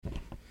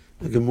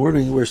Good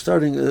morning. We're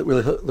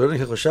learning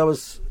Hilchos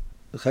Shabbos,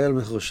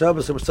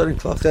 and we're starting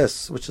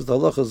Klal, which is the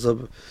halachas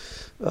of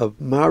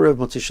Maariv,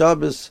 Motzei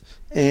Shabbos,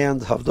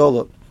 and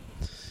Havdalah.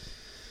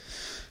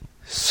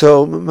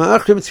 So,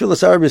 the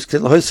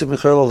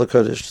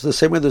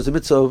same way there's a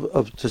mitzvah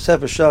of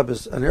Tosefes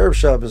Shabbos and Erev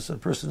Shabbos, a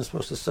person is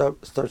supposed to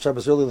start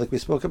Shabbos early, like we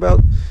spoke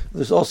about.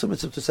 There's also a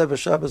mitzvah of Tosefes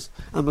Shabbos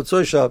and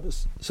Motzei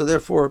Shabbos. So,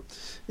 therefore,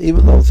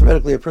 even though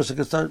theoretically a person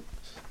can start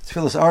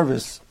Tfilas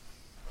Arvis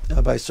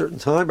by a certain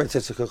time, by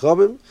Tzeitzei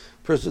Chachamim,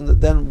 person that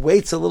then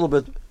waits a little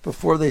bit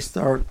before they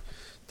start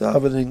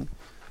davening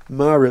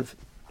Maariv.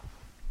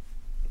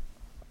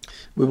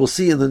 We will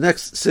see in the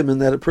next Siman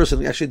that a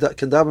person actually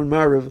can daven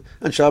Maariv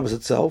on Shabbos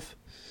itself.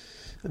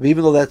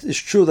 Even though that is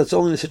true, that's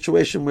only in a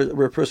situation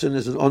where a person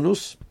is an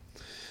onus,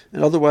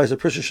 and otherwise a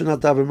person should not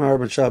daven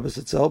Maariv on Shabbos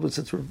itself. But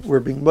since we're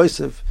being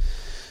moisev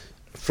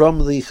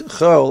from the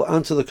Klal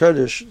onto the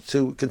Kurdish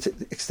to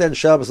extend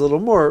Shabbos a little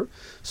more,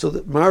 so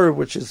that Maariv,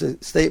 which is a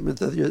statement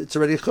that it's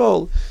already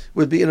Klal,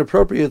 would be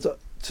inappropriate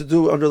to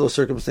do under those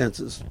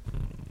circumstances.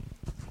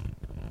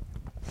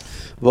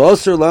 So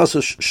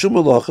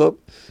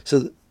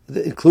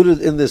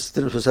included in this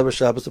din of Tosefes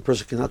Shabbos, the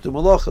person cannot do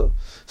malacha.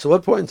 So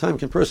what point in time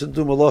can a person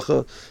do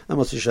malacha on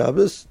Motzei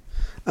Shabbos?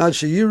 Ad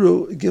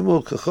sheyiru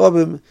gimel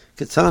kachavim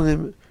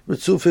ketanim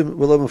ritzufim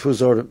v'lo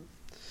mefuzarim.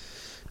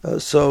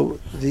 So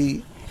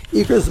the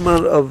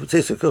Zman of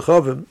Tzeitzei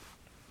Kachavim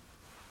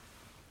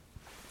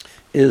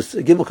is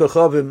Gimel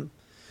Kachavim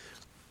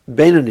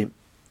Beinanim.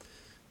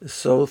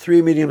 So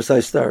 3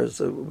 medium-sized stars.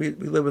 We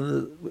live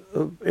in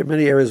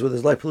many areas where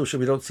there's light pollution.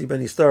 We don't see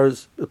many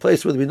stars. A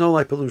place where there be no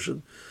light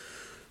pollution.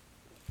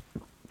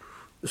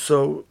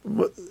 So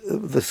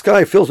the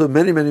sky fills with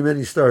many, many,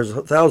 many stars,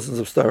 thousands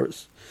of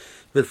stars.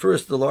 But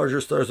first, the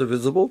larger stars are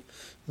visible,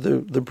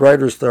 the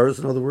brighter stars,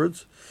 in other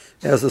words.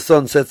 As the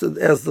sun sets,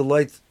 as the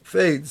light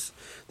fades,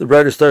 the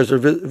brighter stars are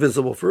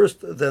visible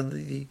first, then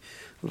the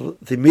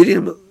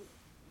medium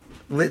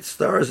lit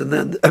stars, and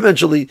then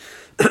eventually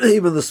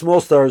even the small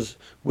stars,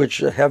 which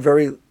have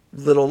very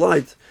little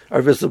light,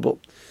 are visible.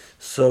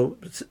 So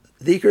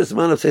the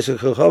Zman of Tzeitzei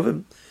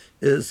Kachavim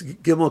is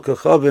Gimel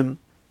Kachavim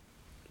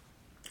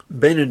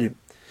Beinanim.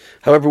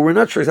 However, we're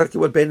not sure exactly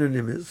what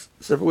Beinanim is.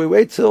 So if we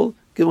wait till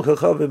Gimel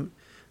Kachavim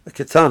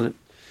Ketanim,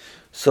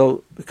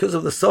 so because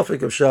of the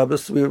suffix of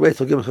Shabbos, we would wait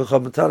till Gimel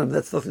Kachavim Ketanim.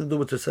 That's nothing to do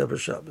with Tosefes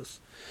Shabbos.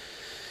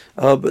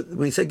 But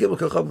when you say Gimel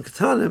Kachavim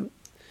Ketanim,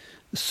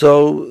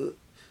 so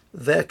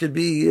that could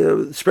be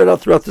spread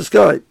out throughout the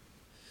sky.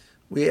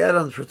 We add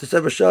on for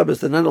Tosefes Shabbos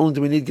that not only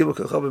do we need Gimel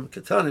Kachavim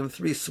Ketanim,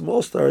 3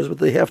 small stars, but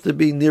they have to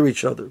be near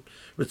each other,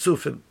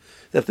 Ritzufim.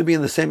 They have to be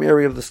in the same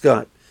area of the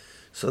sky.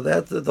 So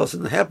that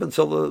doesn't happen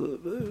until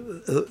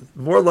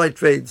more light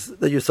fades,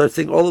 that you start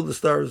seeing all of the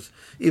stars,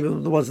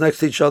 even the ones next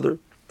to each other.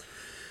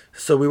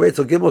 So we wait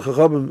till Gimel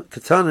Kachavim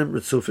Ketanim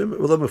Ritzufim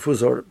v'lo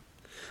mefuzarim.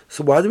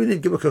 So why do we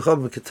need Gimel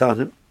Kachavim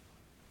Ketanim?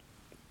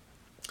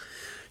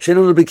 So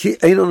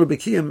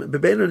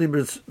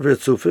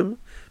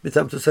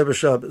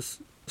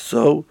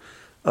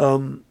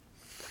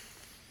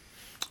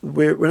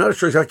we're not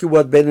sure exactly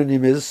what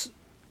Beinanim is.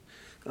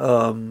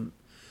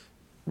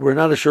 We're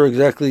not sure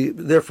exactly.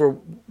 Therefore,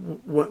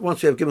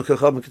 once we have Gimel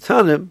Kachavim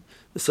Ketanim,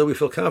 so we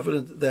feel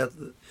confident that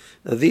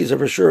these are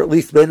for sure at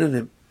least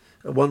Beinanim.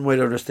 One way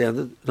to understand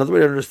it. Another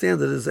way to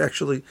understand it is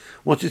actually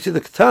once you see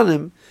the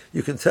Ketanim,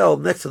 you can tell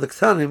next to the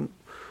Ketanim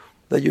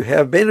that you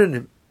have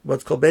Beinanim,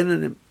 what's called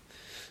Beinanim.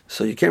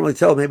 So you can't really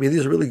tell. Maybe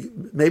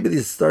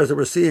these stars that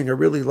we're seeing are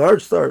really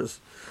large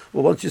stars.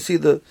 Well, once you see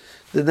the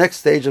next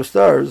stage of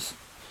stars,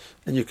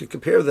 and you can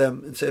compare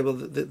them and say, well,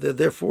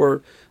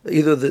 therefore,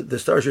 either the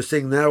stars you're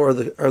seeing now are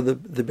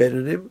the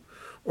Beinanim,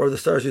 or the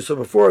stars you saw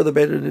before are the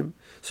Beinanim.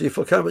 So you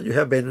feel confident you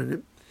have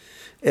Beinanim,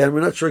 and we're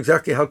not sure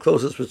exactly how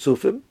close it's with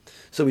Sufim.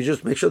 So we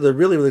just make sure they're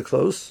really, really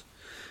close.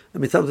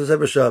 And mitam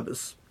Tosefes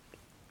Shabbos.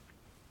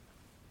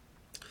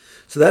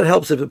 So that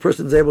helps if a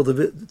person is able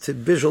to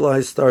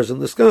visualize stars in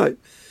the sky.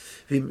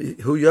 If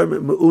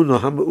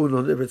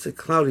it's a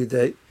cloudy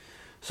day,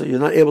 so you're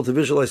not able to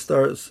visualize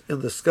stars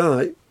in the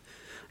sky,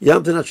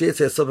 in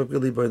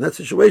that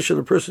situation,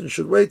 a person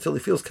should wait till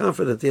he feels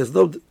confident. He has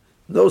no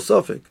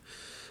suffix.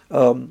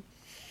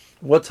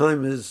 What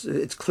time is?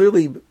 It's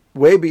clearly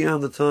way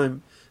beyond the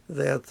time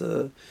that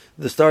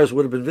the stars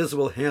would have been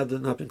visible had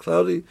it not been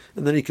cloudy,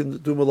 and then he can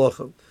do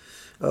malacha.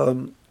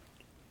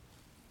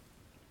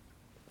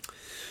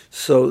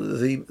 So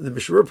the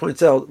Mishmur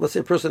points out, let's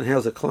say a person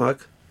has a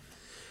clock,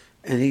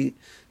 and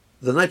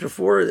the night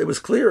before it was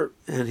clear,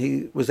 and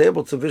he was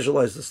able to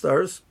visualize the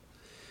stars,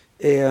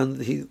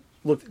 and he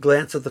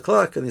glanced at the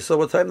clock, and he saw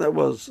what time that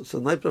was. So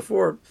the night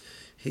before,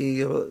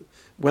 he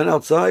went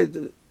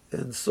outside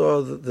and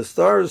saw the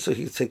stars, so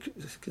he could say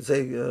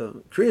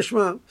Kriya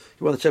Shema.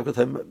 He wanted to check what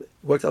time,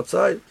 walked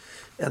outside,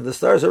 and the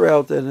stars are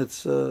out, and he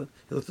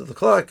looked at the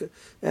clock,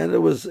 and it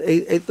was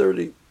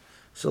 8:30.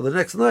 So the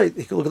next night,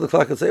 he can look at the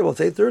clock and say, well,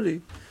 it's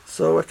 8:30.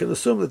 So I can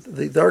assume that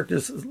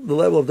the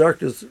level of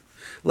darkness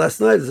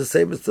last night is the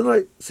same as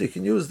tonight. So you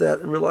can use that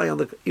and rely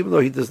on even though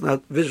he does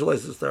not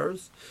visualize the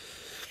stars,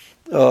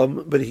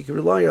 but he can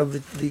rely on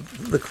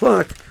the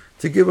clock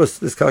to give us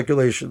this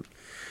calculation.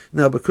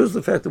 Now, because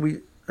of the fact that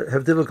we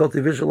have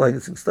difficulty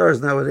visualizing stars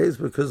nowadays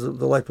because of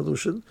the light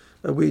pollution,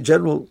 we in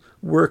general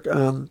work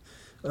on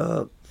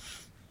the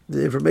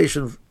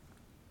information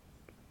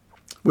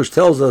which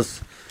tells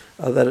us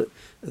that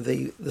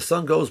the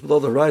sun goes below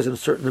the horizon a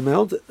certain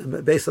amount.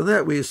 And based on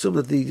that, we assume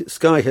that the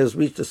sky has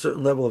reached a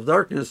certain level of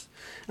darkness,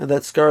 and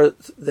that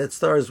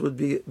stars would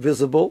be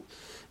visible,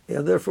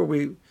 and therefore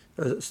we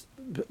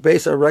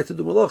base our right to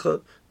do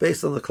malacha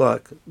based on the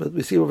clock. But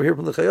we see over here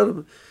from the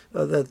Chayonim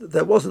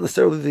that wasn't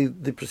necessarily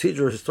the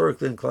procedure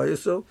historically in Klal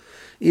Yisrael.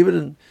 Even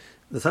in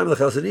the time of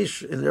the Chazon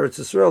Ish in Eretz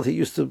Yisrael, he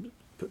used to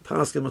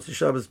pass Motzei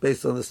Shabbos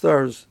based on the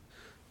stars.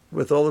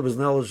 With all of his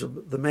knowledge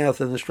of the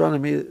math and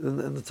astronomy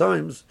and the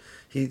times,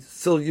 he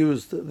still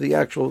used the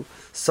actual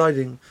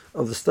sighting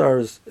of the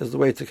stars as the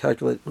way to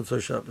calculate Motzei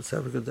Shabbos.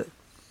 Have a good day.